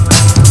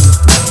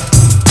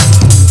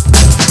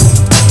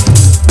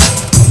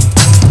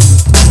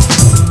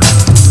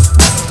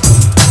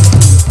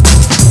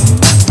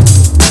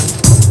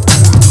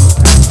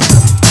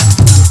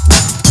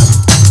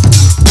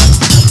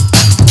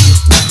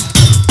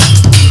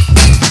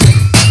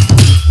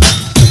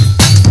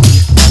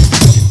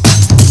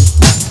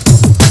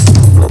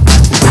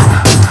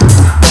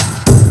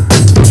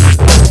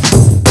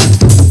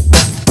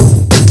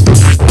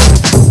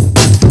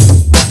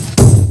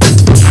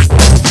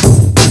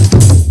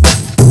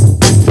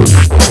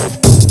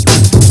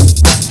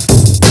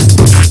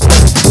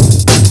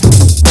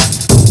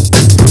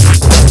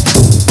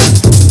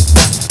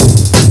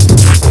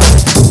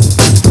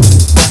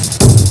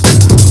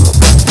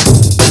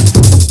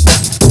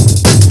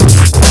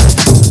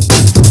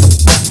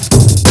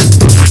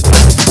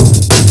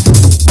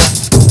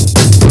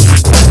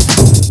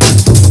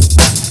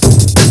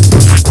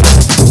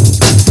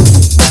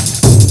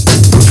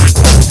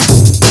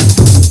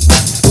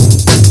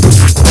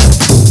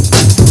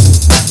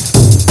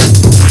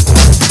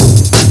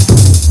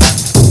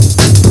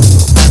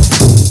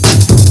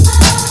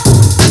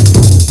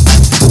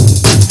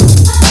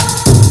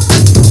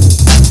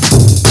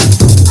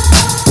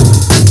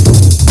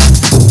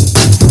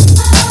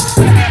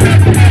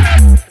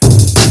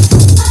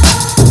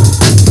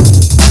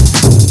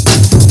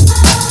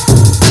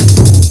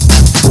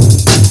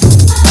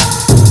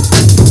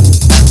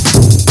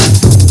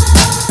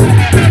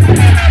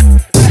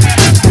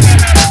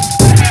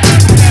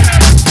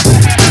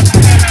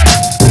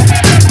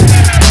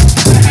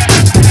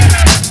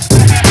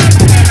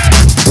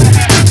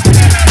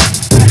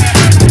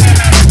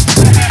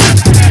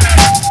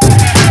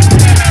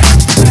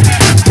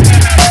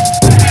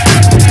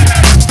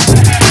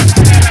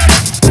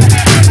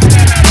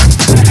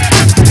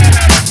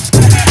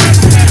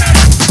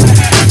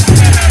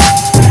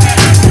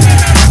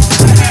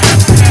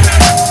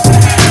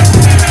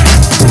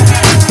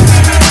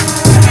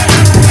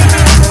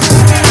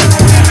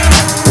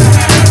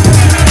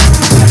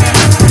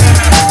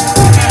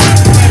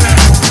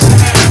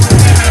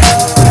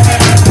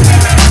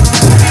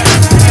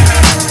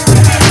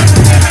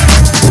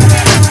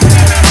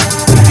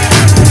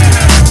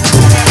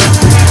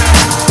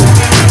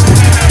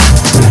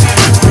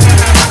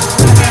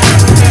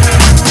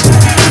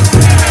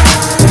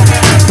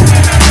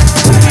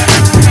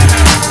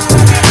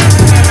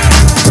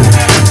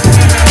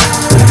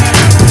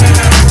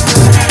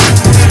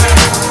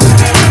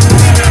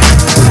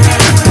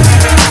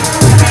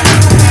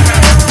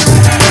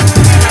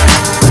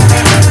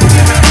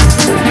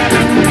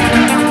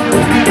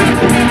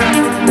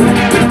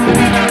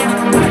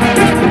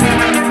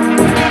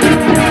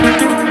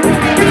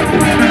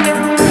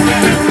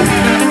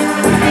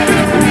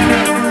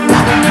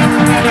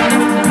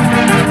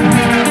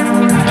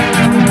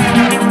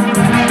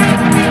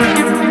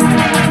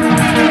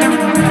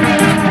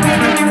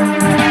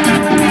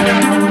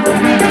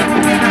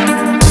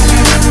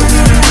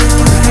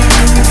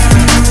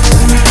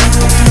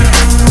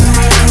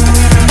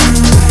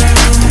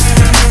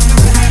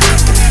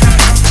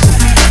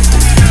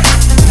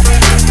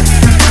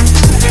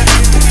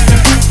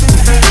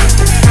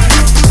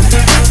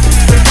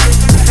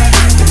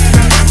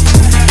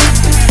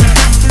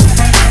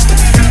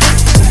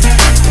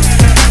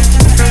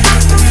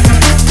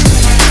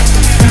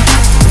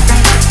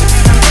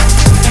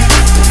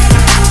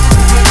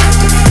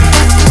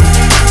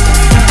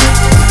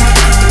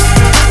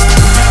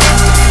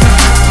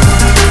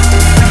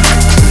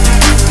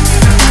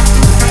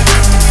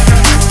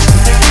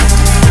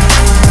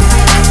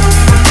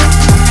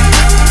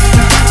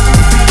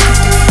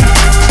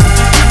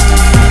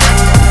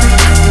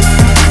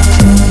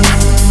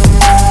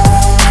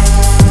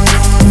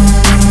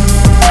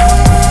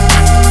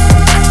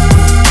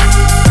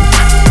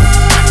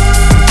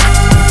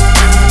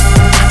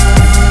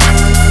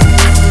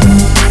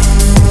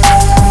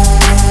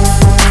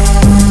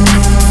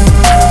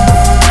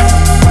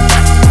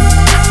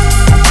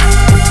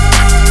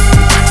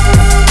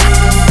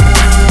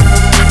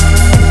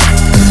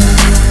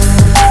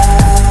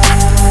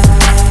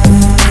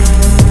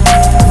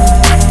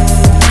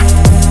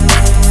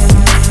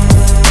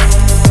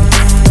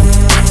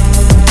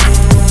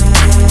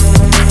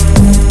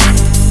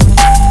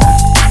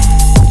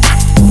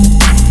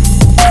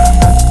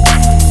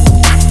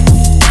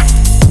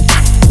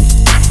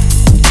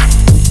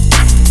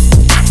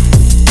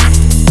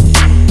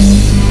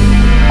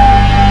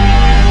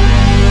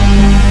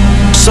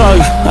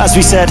 As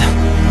we said,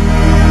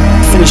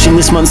 finishing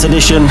this month's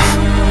edition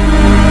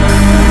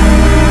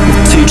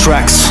with 2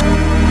 tracks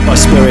by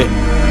Spirit.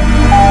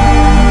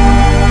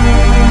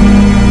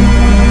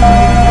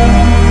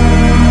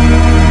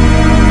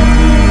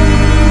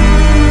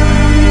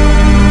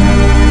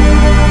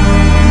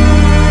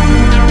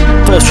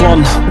 First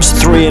one was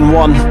 3 in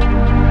 1,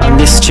 and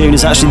this tune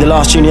is actually the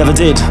last tune he ever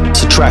did.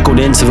 It's a track called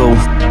Interval,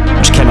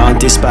 which came out in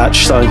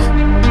Dispatch, so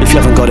if you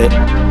haven't got it,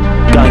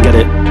 go and get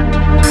it.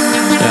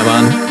 Yeah,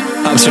 man.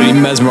 Absolutely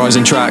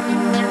mesmerising track.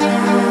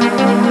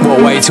 What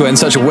a way to end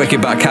such a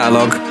wicked back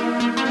catalogue.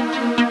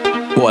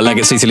 What a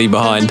legacy to leave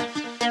behind.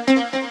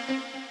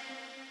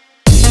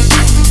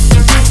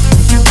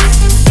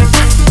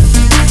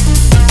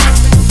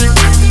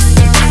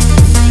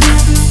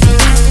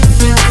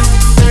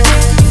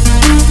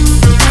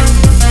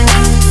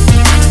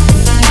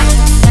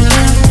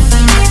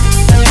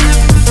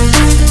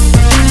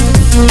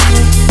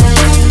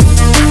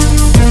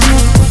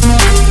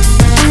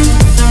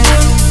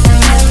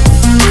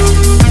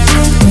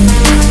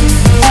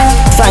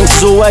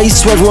 As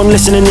always, to everyone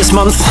listening this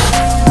month,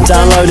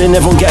 downloading,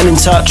 everyone getting in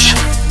touch.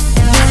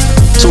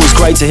 It's always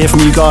great to hear from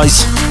you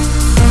guys.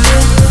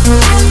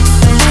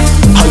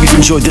 Hope you've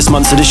enjoyed this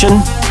month's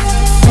edition.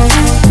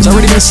 It's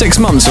already been 6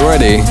 months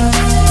already.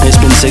 It's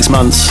been 6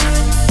 months.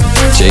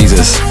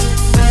 Jesus.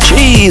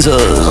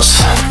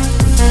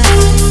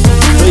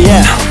 But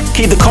yeah,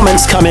 keep the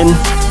comments coming.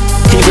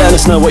 Keep letting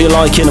us know what you're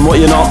liking and what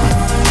you're not.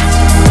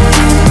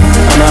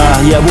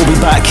 And yeah, we'll be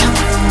back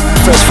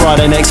first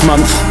Friday next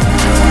month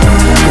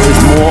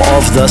with more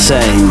of the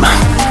same.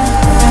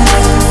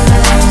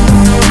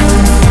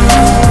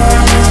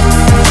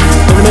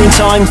 In the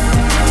meantime,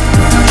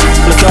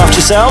 look after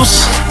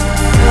yourselves.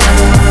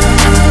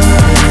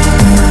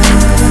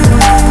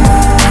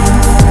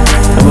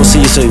 And we'll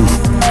see you soon.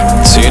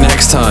 See you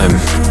next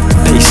time.